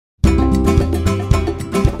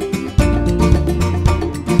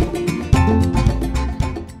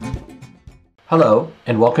Hello,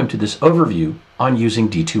 and welcome to this overview on using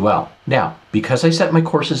D2L. Now, because I set my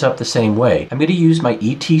courses up the same way, I'm going to use my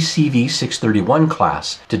ETCV 631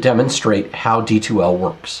 class to demonstrate how D2L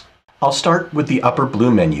works. I'll start with the upper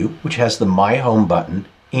blue menu, which has the My Home button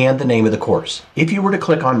and the name of the course. If you were to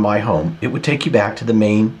click on My Home, it would take you back to the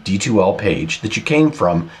main D2L page that you came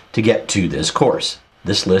from to get to this course.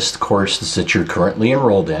 This lists courses that you're currently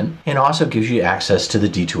enrolled in and also gives you access to the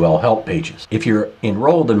D2L help pages. If you're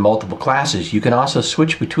enrolled in multiple classes, you can also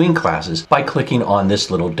switch between classes by clicking on this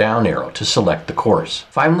little down arrow to select the course.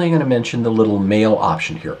 Finally, I'm going to mention the little mail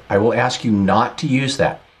option here. I will ask you not to use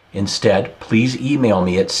that. Instead, please email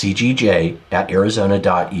me at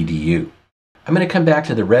cgj@arizona.edu. I'm going to come back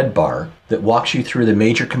to the red bar that walks you through the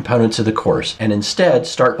major components of the course and instead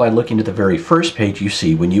start by looking at the very first page you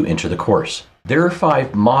see when you enter the course. There are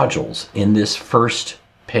 5 modules in this first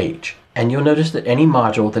page, and you'll notice that any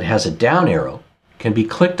module that has a down arrow can be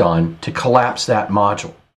clicked on to collapse that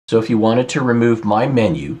module. So if you wanted to remove my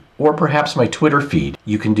menu or perhaps my Twitter feed,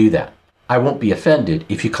 you can do that. I won't be offended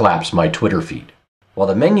if you collapse my Twitter feed. While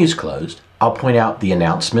the menu's closed, I'll point out the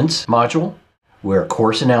Announcements module, where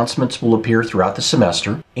course announcements will appear throughout the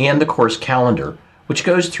semester, and the course calendar, which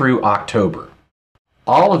goes through October.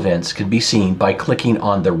 All events can be seen by clicking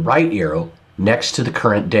on the right arrow next to the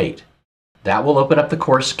current date. That will open up the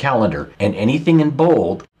course calendar, and anything in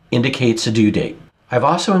bold indicates a due date. I've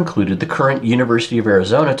also included the current University of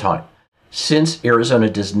Arizona time, since Arizona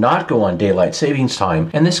does not go on daylight savings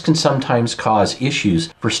time, and this can sometimes cause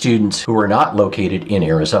issues for students who are not located in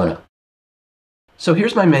Arizona. So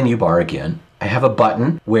here's my menu bar again. I have a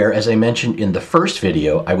button where, as I mentioned in the first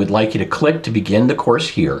video, I would like you to click to begin the course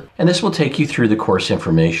here, and this will take you through the course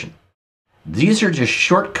information. These are just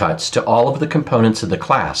shortcuts to all of the components of the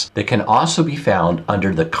class that can also be found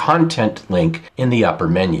under the Content link in the upper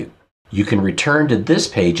menu. You can return to this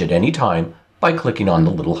page at any time by clicking on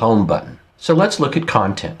the little Home button. So let's look at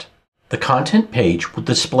Content. The Content page will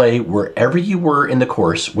display wherever you were in the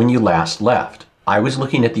course when you last left. I was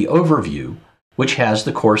looking at the Overview, which has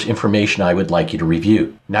the course information I would like you to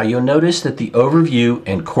review. Now you'll notice that the Overview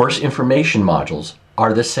and Course Information modules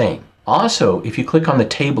are the same. Also, if you click on the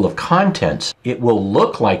table of contents, it will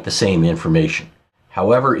look like the same information.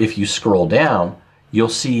 However, if you scroll down, you'll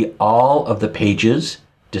see all of the pages,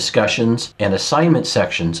 discussions, and assignment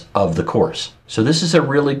sections of the course. So this is a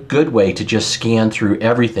really good way to just scan through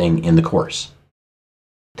everything in the course.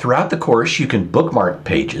 Throughout the course, you can bookmark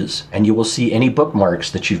pages, and you will see any bookmarks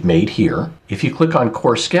that you've made here. If you click on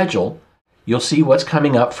Course Schedule, you'll see what's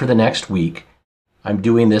coming up for the next week. I'm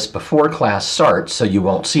doing this before class starts, so you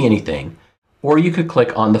won't see anything. Or you could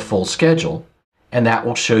click on the full schedule, and that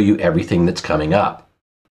will show you everything that's coming up.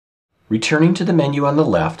 Returning to the menu on the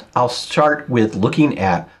left, I'll start with looking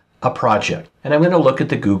at a project, and I'm going to look at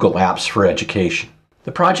the Google Apps for Education.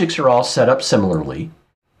 The projects are all set up similarly.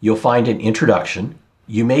 You'll find an introduction.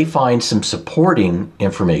 You may find some supporting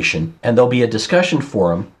information, and there'll be a discussion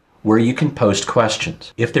forum where you can post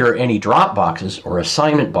questions. If there are any drop boxes or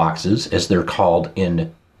assignment boxes, as they're called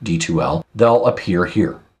in D2L, they'll appear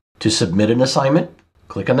here. To submit an assignment,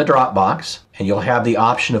 click on the drop box, and you'll have the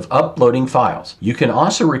option of uploading files. You can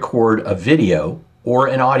also record a video or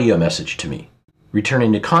an audio message to me.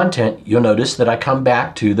 Returning to Content, you'll notice that I come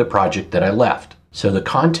back to the project that I left. So the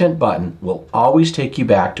Content button will always take you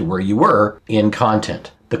back to where you were in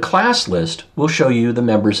Content. The class list will show you the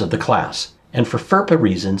members of the class. And for FERPA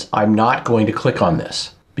reasons, I'm not going to click on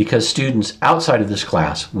this because students outside of this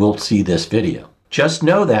class will see this video. Just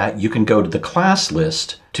know that you can go to the class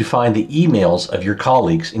list to find the emails of your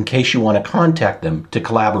colleagues in case you want to contact them to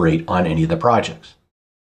collaborate on any of the projects.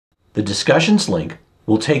 The discussions link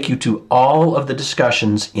will take you to all of the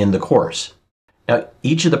discussions in the course. Now,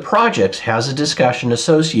 each of the projects has a discussion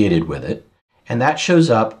associated with it, and that shows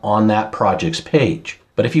up on that project's page.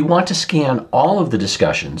 But if you want to scan all of the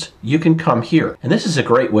discussions, you can come here. And this is a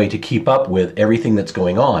great way to keep up with everything that's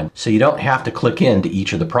going on, so you don't have to click into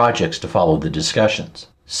each of the projects to follow the discussions.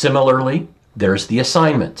 Similarly, there's the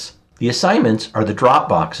assignments. The assignments are the drop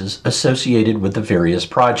boxes associated with the various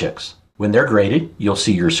projects. When they're graded, you'll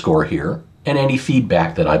see your score here and any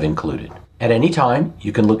feedback that I've included. At any time,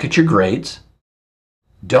 you can look at your grades.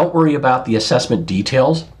 Don't worry about the assessment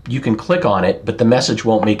details. You can click on it, but the message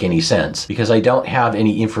won't make any sense because I don't have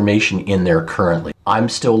any information in there currently. I'm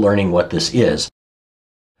still learning what this is.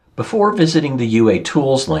 Before visiting the UA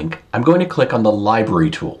Tools link, I'm going to click on the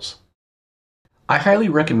Library Tools. I highly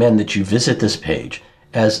recommend that you visit this page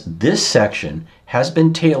as this section has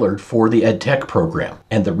been tailored for the EdTech program,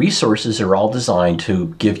 and the resources are all designed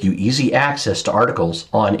to give you easy access to articles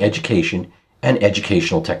on education and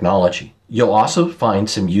educational technology. You'll also find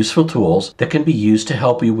some useful tools that can be used to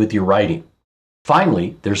help you with your writing.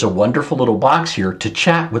 Finally, there's a wonderful little box here to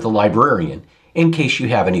chat with a librarian in case you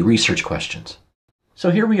have any research questions.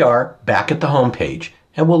 So here we are back at the home page,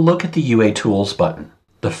 and we'll look at the UA Tools button.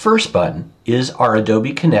 The first button is our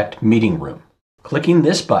Adobe Connect meeting room. Clicking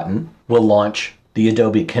this button will launch the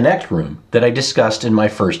Adobe Connect room that I discussed in my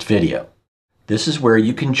first video. This is where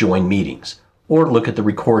you can join meetings or look at the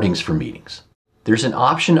recordings for meetings. There's an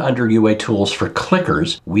option under UA Tools for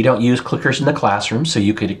clickers. We don't use clickers in the classroom, so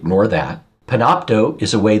you could ignore that. Panopto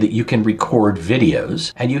is a way that you can record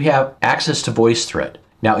videos, and you have access to VoiceThread.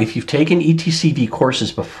 Now, if you've taken ETCV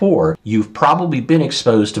courses before, you've probably been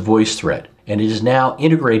exposed to VoiceThread, and it is now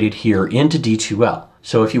integrated here into D2L.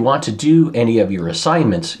 So if you want to do any of your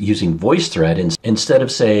assignments using VoiceThread instead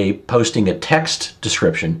of, say, posting a text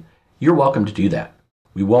description, you're welcome to do that.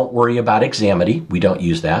 We won't worry about Examity. We don't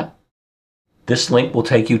use that. This link will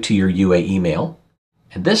take you to your UA email,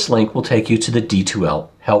 and this link will take you to the D2L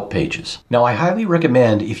help pages. Now, I highly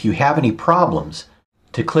recommend, if you have any problems,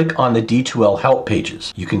 to click on the D2L help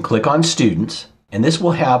pages. You can click on Students, and this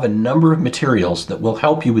will have a number of materials that will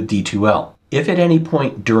help you with D2L. If at any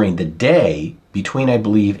point during the day, between I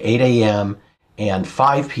believe 8 a.m. and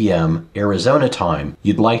 5 p.m. Arizona time,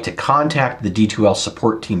 you'd like to contact the D2L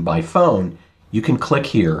support team by phone, you can click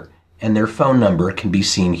here, and their phone number can be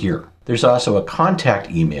seen here. There's also a contact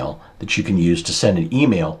email that you can use to send an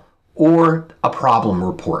email or a problem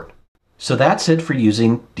report. So that's it for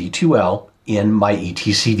using D2L in my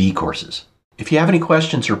ETCV courses. If you have any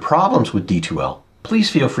questions or problems with D2L, please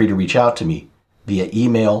feel free to reach out to me via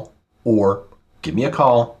email or give me a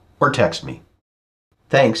call or text me.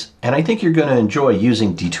 Thanks, and I think you're going to enjoy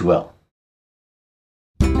using D2L.